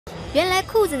原来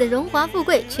裤子的荣华富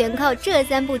贵全靠这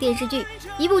3部电视剧，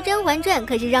一部《甄嬛传》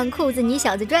可是让裤子你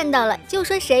小子赚到了，就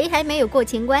说谁还没有过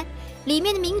情关。里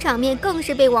面的名场面更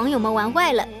是被网友们玩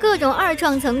坏了，各种二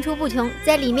创层出不穷。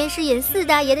在里面饰演四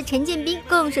大爷的陈建斌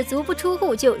更是足不出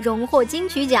户就荣获金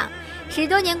曲奖。10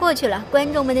多年过去了，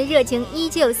观众们的热情依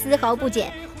旧丝毫不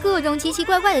减，各种奇奇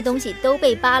怪怪的东西都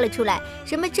被扒了出来，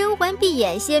什么甄嬛闭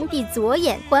眼先闭左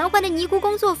眼，嬛嬛的尼姑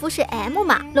工作服是 M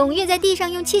码，胧月在地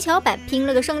上用7巧板拼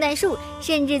了个圣诞树，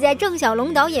甚至在郑晓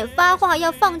龙导演发话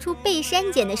要放出被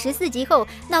删减的14集后，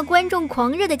那观众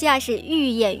狂热的架势愈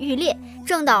演愈烈。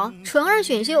郑导，纯二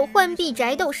选秀浣碧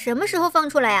宅斗什么时候放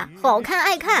出来啊？好看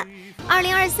爱看。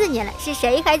2024年了，是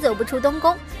谁还走不出东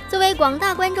宫？作为广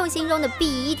大观众心中的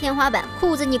B1 天花板，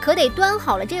裤子你可得端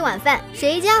好了这碗饭。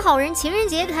谁家好人情人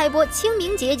节开播，清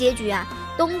明节结局啊？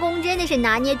东宫真的是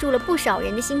拿捏住了不少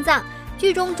人的心脏。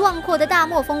剧中壮阔的大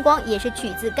漠风光也是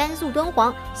取自甘肃敦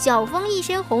煌，小峰一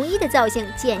身红衣的造型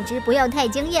简直不要太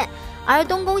惊艳。而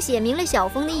东宫写明了小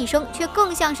峰的一生，却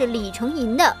更像是李成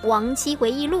吟的亡妻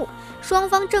回忆录。双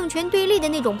方政权对立的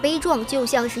那种悲壮，就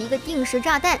像是一个定时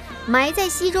炸弹，埋在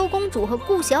西周公主和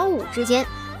顾小五之间。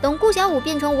等顾小五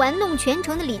变成玩弄全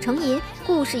城的李成吟，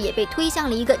故事也被推向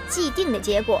了一个既定的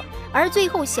结果。而最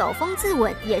后小峰自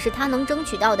刎，也是他能争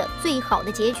取到的最好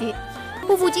的结局。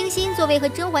步步惊心作为和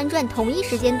《甄嬛传》同一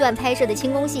时间段拍摄的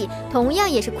清宫戏，同样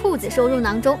也是裤子收入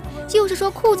囊中。就是说，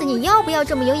裤子你要不要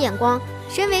这么有眼光？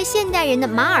身为现代人的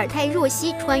马尔泰若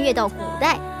曦穿越到古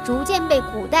代，逐渐被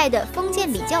古代的封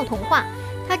建礼教同化。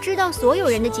他知道所有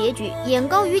人的结局，眼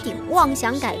高于顶，妄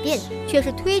想改变，却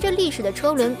是推着历史的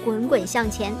车轮滚滚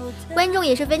向前。观众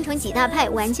也是分成几大派，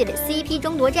玩起了 CP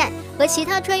争夺战。和其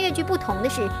他穿越剧不同的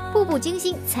是，步步惊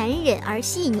心残忍而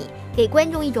细腻，给观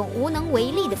众一种无能为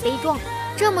力的悲壮。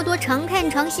这么多常看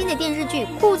常新的电视剧，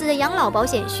裤子的养老保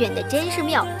险选的真是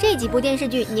妙，这几部电视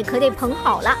剧你可得捧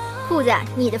好了。裤子啊，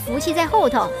你的福气在后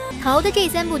头。淘的这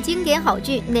3部经典好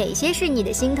剧，哪些是你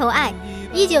的心头爱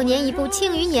？19年一部《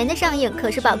庆余年》的上映，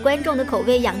可是把观众的口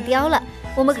味养刁了。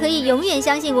我们可以永远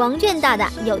相信王倦大大，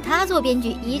有他做编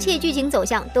剧，一切剧情走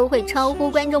向都会超乎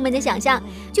观众们的想象。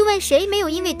就问谁没有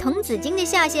因为滕子京的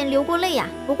下线流过泪啊？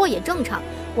不过也正常，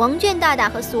王倦大大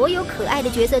和所有可爱的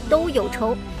角色都有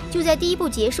仇。就在第1部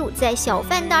结束，在小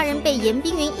范大人被严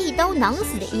冰云一刀囊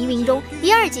死的疑云中，第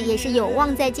2季也是有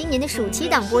望在今年的暑期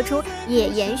档播出，也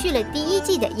延续了第1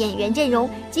季的演员阵容，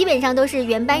基本上都是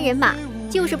原班人马。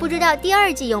就是不知道第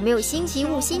2季有没有新奇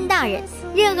物新大人。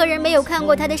任何人没有看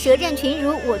过他的舌战群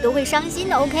儒，我都会伤心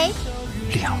的。 OK，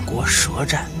 两国舌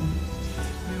战，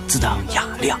自当雅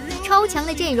量。超强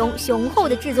的阵容，雄厚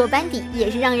的制作班底，也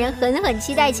是让人狠狠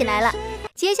期待起来了。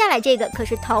接下来这个可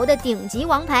是淘的顶级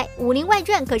王牌，《武林外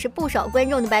传》可是不少观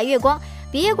众的白月光。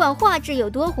别管画质有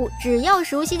多糊，只要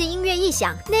熟悉的音乐一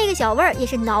响，那个小味儿也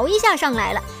是挠一下上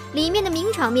来了。里面的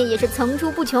名场面也是层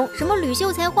出不穷，什么吕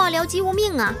秀才化疗姬无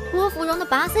命啊，郭芙蓉的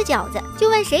拔丝饺子，就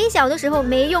问谁小的时候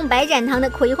没用白展堂的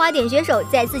葵花点穴手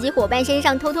在自己伙伴身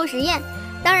上偷偷实验？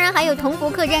当然还有同福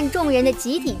客栈众人的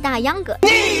集体大秧歌。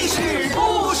你是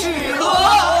不是河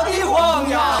的黄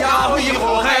呀，要一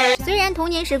壶黑。虽然童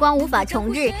年时光无法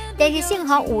重置，但是幸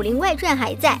好《武林外传》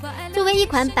还在，作为一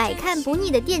款百看不腻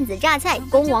的电子榨菜，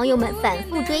供网友们反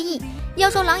复追忆。要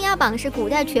说《琅琊榜》是古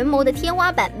代权谋的天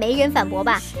花板，没人反驳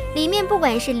吧？里面不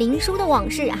管是林殊的往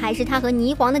事，还是他和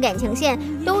霓凰的感情线，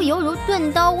都犹如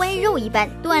钝刀剜肉一般，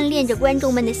锻炼着观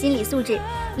众们的心理素质。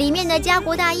里面的家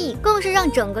国大义更是让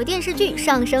整个电视剧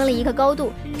上升了一个高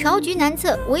度。朝局难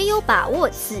测，唯有把握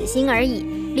此心而已。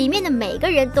里面的每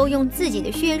个人都用自己的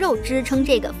血肉支撑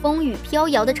这个风雨飘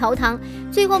摇的朝堂。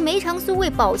最后梅长苏为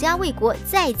保家卫国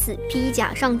再次披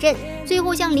甲上阵，最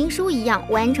后像林殊一样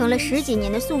完成了10几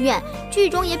年的夙愿。剧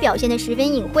中也表现得十分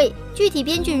隐晦，具体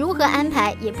编剧如何安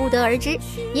排也不得而知。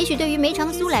也许对于梅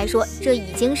长苏来说，这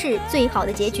已经是最好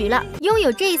的结局了。拥有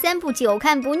这3部久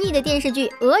看不腻的电视剧，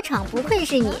鹅厂不愧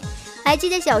是你。还记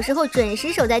得小时候准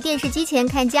时守在电视机前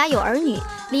看《家有儿女》，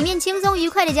里面轻松愉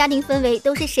快的家庭氛围，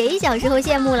都是谁小时候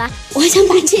羡慕了？我想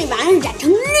把这玩意儿染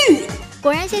成绿的。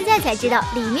果然现在才知道，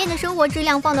里面的生活质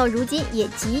量放到如今也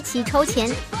极其超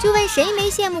前。就问谁没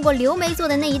羡慕过刘梅做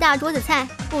的那一大桌子菜？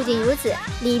不仅如此，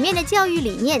里面的教育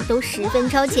理念都十分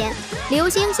超前。流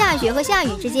星、夏雪和夏雨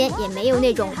之间也没有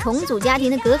那种重组家庭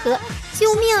的隔阂。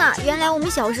救命啊！原来我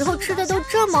们小时候吃的都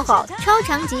这么好，超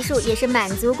长集数也是满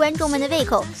足观众们的胃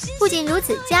口。不仅如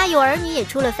此，《家有儿女》也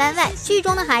出了番外，剧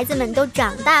中的孩子们都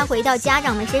长大回到家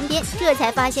长们身边，这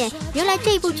才发现原来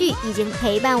这部剧已经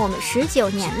陪伴我们19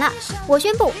年了。我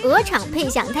宣布，鹅厂配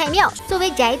享太妙。作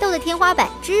为宅斗的天花板，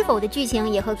《知否》的剧情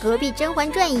也和隔壁《甄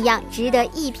嬛传》一样，值得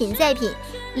一品再品。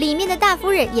里面的大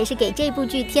夫人也是给这部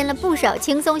剧添了不少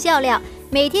轻松笑料。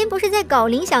每天不是在搞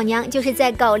林小娘，就是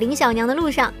在搞林小娘的路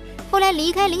上。后来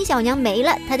离开林小娘没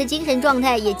了，她的精神状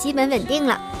态也基本稳定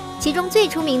了。其中最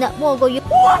出名的莫过于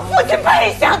我父亲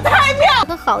配享太庙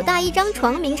和好大一张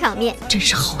床名场面，真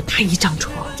是好大一张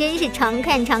床，真是常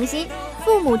看常新。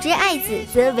父母之爱子，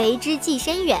则为之计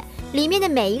深远。里面的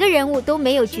每一个人物都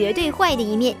没有绝对坏的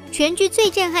一面。全剧最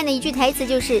震撼的一句台词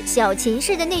就是小秦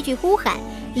氏的那句呼喊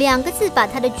，2个字把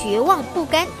他的绝望不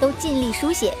甘都尽力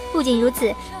书写。不仅如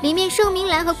此，里面盛明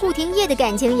兰和顾廷烨的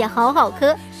感情也好好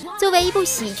磕。作为一部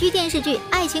喜剧电视剧，《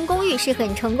爱情公寓》是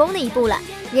很成功的一部了。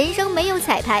人生没有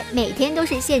彩排，每天都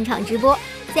是现场直播。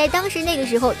在当时那个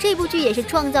时候，这部剧也是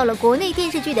创造了国内电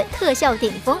视剧的特效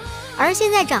顶峰。而现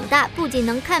在长大，不仅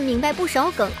能看明白不少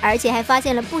梗，而且还发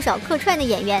现了不少客串的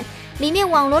演员。里面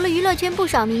网罗了娱乐圈不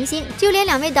少明星，就连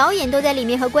2位导演都在里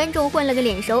面和观众混了个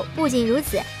脸熟。不仅如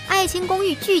此，《爱情公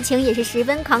寓》剧情也是十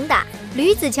分扛打。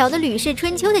吕子乔的《吕氏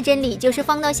春秋》的真理，就是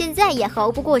放到现在也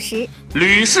毫不过时。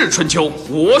吕氏春秋，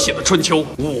我写的春秋，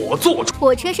我做主。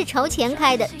火车是朝前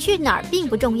开的，去哪儿并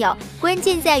不重要，关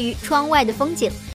键在于窗外的风景。